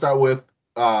 This time we'll start with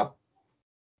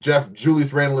Jeff.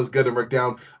 Julius Randle is good and break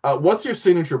down. What's your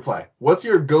signature play? What's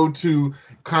your go-to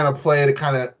kind of play to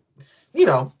kind of,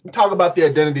 talk about the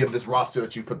identity of this roster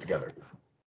that you put together?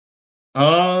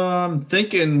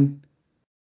 Thinking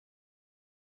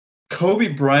Kobe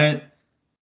Bryant,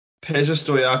 Peja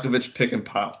Stojakovic, pick and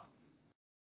pop.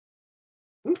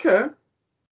 Okay.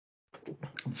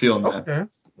 I'm feeling that. Okay.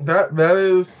 That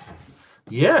is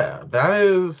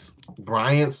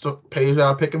Bryant,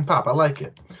 Peja, pick and pop. I like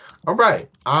it. All right.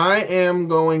 I am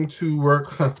going to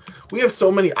work. We have so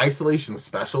many isolation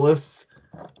specialists.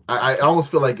 I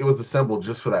almost feel like it was assembled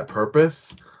just for that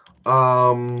purpose.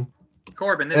 Corbin,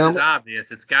 this is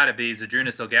obvious. It's got to be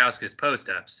Zydrunas Ilgauskas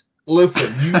post-ups.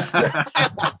 Listen,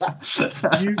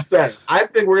 you said. I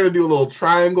think we're going to do a little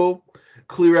triangle,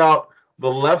 clear out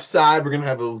the left side. We're going to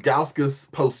have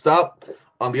Ilgauskas post up.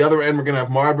 On the other end, we're going to have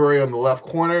Marbury on the left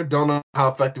corner. Don't know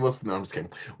how effective it was. No, I'm just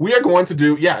kidding. We are going to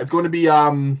do, it's going to be,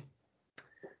 yikes,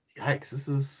 this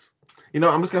is, I'm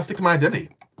just going to stick to my identity.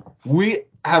 We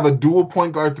have a dual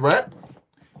point guard threat,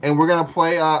 and we're going to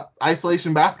play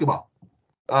isolation basketball.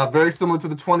 Very similar to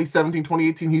the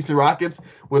 2017-2018 Houston Rockets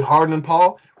with Harden and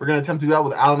Paul. We're going to attempt to do that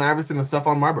with Allen Iverson and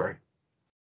Stephon Marbury.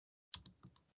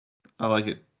 I like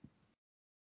it.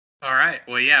 All right.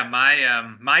 Well, yeah,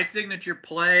 my signature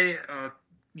play,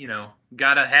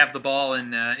 got to have the ball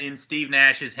in Steve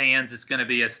Nash's hands. It's going to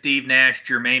be a Steve Nash,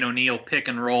 Jermaine O'Neal pick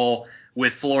and roll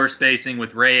with floor spacing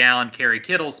with Ray Allen, Kerry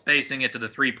Kittle spacing it to the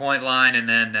 3-point line, and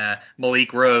then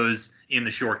Malik Rose in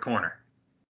the short corner.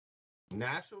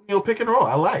 Nash O'Neal pick and roll.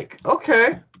 I like.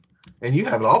 Okay. And you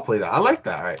have it all played out. I like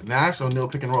that. All right. Nash O'Neal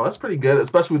pick and roll. That's pretty good,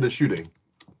 especially with the shooting.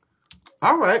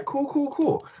 All right.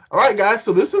 Cool. All right, guys.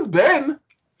 So this has been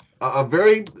a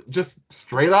very just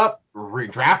straight up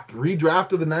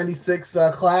redraft of the 96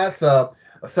 class.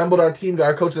 Assembled our team, got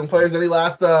our coaches and players. Any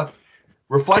last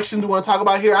reflections we want to talk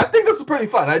about here? I think this is pretty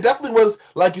fun. I definitely was,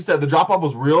 like you said, the drop off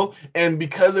was real, and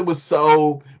because it was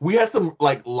so, we had some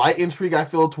like light intrigue, I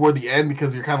feel, toward the end,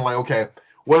 because you're kind of like, okay,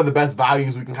 what are the best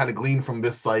values we can kind of glean from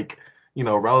this, like,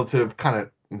 relative kind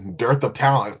of dearth of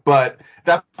talent? But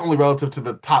that's only relative to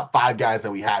the top 5 guys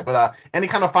that we had. But any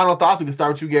kind of final thoughts? We can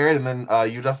start with you, Garrett, and then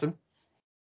you, Justin.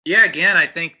 Yeah, again, I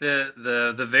think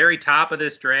the very top of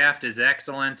this draft is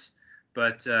excellent,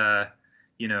 but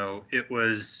it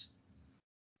was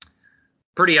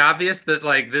pretty obvious that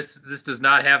like this does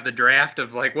not have the draft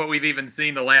of like what we've even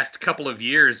seen the last couple of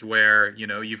years, where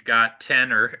you've got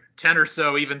 10 or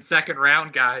so even second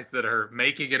round guys that are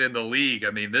making it in the league.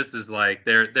 I mean, this is like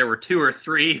there were 2 or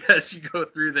 3 as you go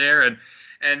through there,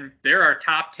 and there are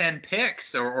top 10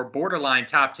 picks or borderline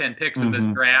top 10 picks in this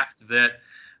draft that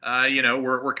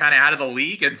we're kind of out of the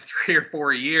league in 3 or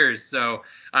 4 years. So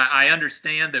I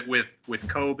understand that with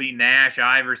Kobe, Nash,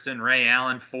 Iverson, Ray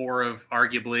Allen, 4 of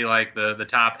arguably like the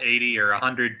top 80 or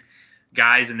 100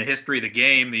 guys in the history of the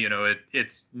game,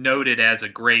 it's noted as a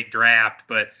great draft.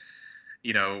 But,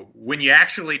 when you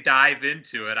actually dive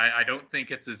into it, I don't think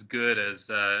it's as good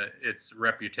as its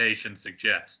reputation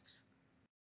suggests.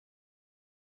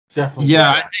 Definitely.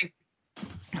 Yeah,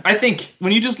 I think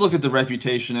when you just look at the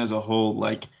reputation as a whole,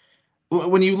 like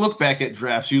when you look back at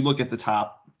drafts, you look at the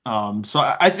top. So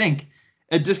I think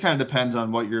it just kind of depends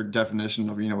on what your definition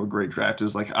of, a great draft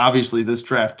is. Like, obviously this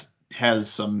draft has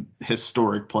some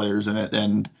historic players in it.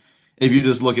 And if you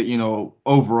just look at,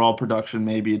 overall production,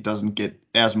 maybe it doesn't get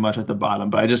as much at the bottom.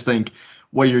 But I just think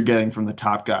what you're getting from the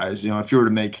top guys, if you were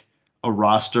to make a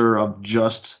roster of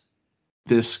just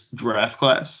this draft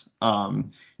class,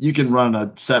 you can run a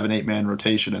 7-8 man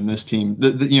rotation in this team.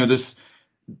 The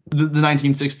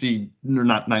 1960, or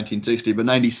not 1960, but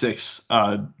 96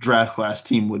 draft class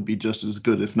team would be just as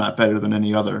good, if not better, than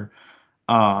any other.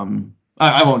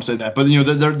 I won't say that, but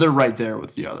they're right there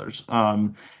with the others.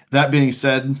 That being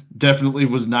said, definitely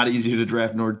was not easy to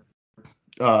draft nor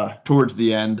towards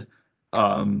the end,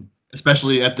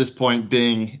 especially at this point,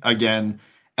 being again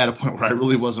at a point where I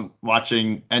really wasn't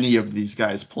watching any of these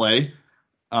guys play.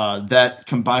 That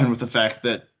combined with the fact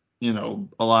that,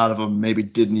 a lot of them maybe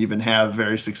didn't even have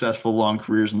very successful long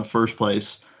careers in the first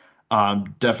place,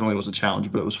 definitely was a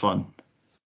challenge, but it was fun.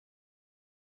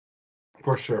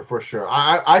 For sure.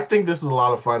 I think this is a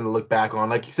lot of fun to look back on.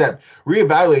 Like you said,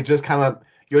 reevaluate, just kind of,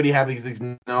 you already have these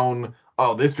known,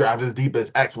 this draft is deep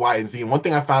as X, Y, and Z. And one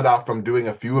thing I found out from doing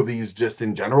a few of these just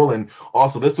in general, and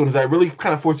also this one, is that it really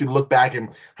kind of forced you to look back, and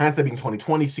hindsight being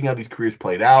 2020, seeing how these careers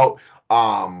played out.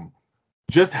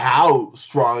 just how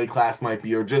strong a class might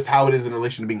be, or just how it is in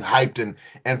relation to being hyped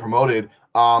and promoted.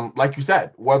 Like you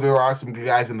said, whether there are some good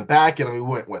guys in the back, and I mean,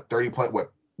 we went 30 play,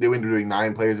 they went to doing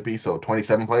 9 players apiece, so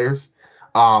 27 players.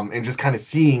 And just kind of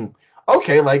seeing,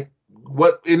 okay, like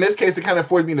what in this case, it kind of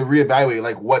forced me to reevaluate,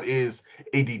 like, what is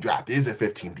a deep draft? Is it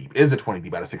 15 deep? Is it 20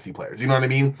 deep out of 60 players? You know what I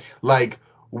mean? Like,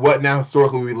 what now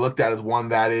historically we looked at as one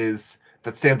that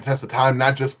stands the test of time,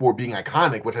 not just for being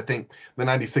iconic, which I think the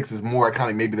 96 is more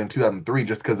iconic maybe than 2003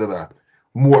 just because of the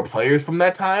more players from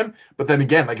that time. But then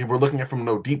again, like, if we're looking at from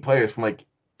no deep players from like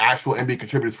actual NBA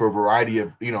contributors for a variety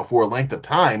of, for a length of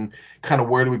time, kind of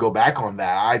where do we go back on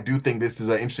that? I do think this is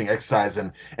an interesting exercise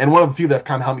and one of the few that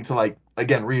kind of helped me to, like,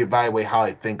 again, reevaluate how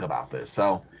I think about this.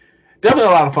 So definitely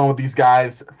a lot of fun with these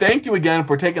guys. Thank you again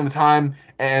for taking the time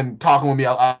and talking with me.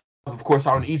 Of course,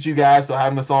 talking to each of you guys, so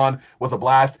having us on was a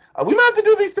blast. We might have to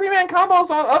do these 3-man combos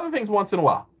on other things once in a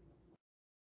while.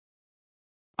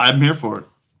 I'm here for it.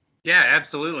 Yeah,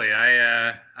 absolutely.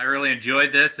 I really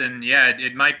enjoyed this, and yeah,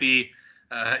 it might be,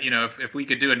 if we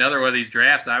could do another one of these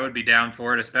drafts, I would be down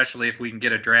for it, especially if we can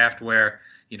get a draft where,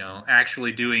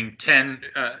 actually doing 10,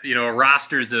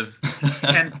 rosters of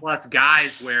 10 plus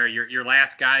guys where your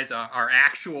last guys are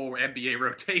actual NBA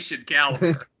rotation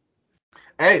caliber.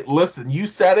 Hey, listen, you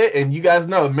said it, and you guys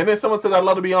know, the minute someone says I'd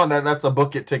love to be on that's a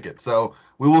book it ticket. So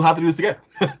we will have to do this again.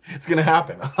 It's going to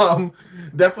happen.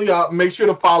 Definitely make sure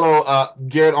to follow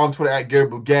Garrett on Twitter at Garrett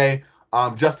Bouguet,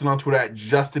 Justin on Twitter at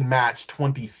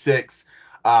JustinMatch26.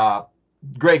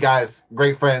 Great guys,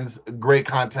 great friends, great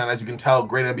content. As you can tell,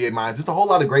 great NBA minds. Just a whole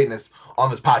lot of greatness on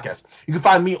this podcast. You can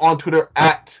find me on Twitter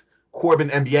at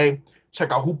CorbinNBA.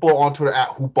 Check out Hoopball on Twitter at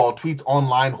Hoopball. Tweets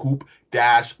online, hoop-ball.com.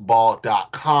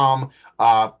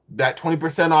 That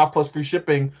 20% off plus free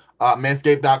shipping,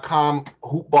 manscaped.com.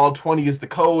 Hoopball20 is the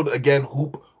code. Again,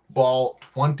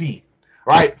 Hoopball20.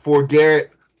 All right, for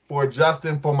Garrett, for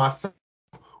Justin, for myself,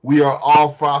 we are all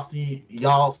frosty.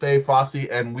 Y'all stay frosty,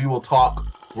 and we will talk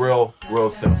real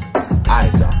soon. All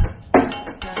right, y'all.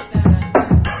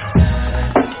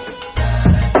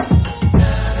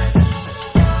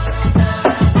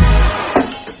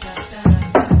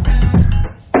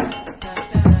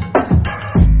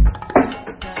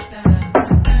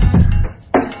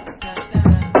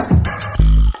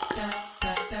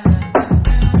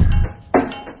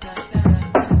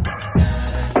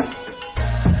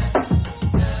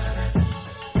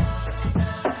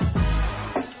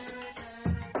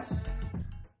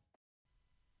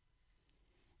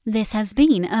 This has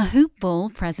been a Hoop Ball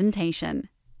presentation.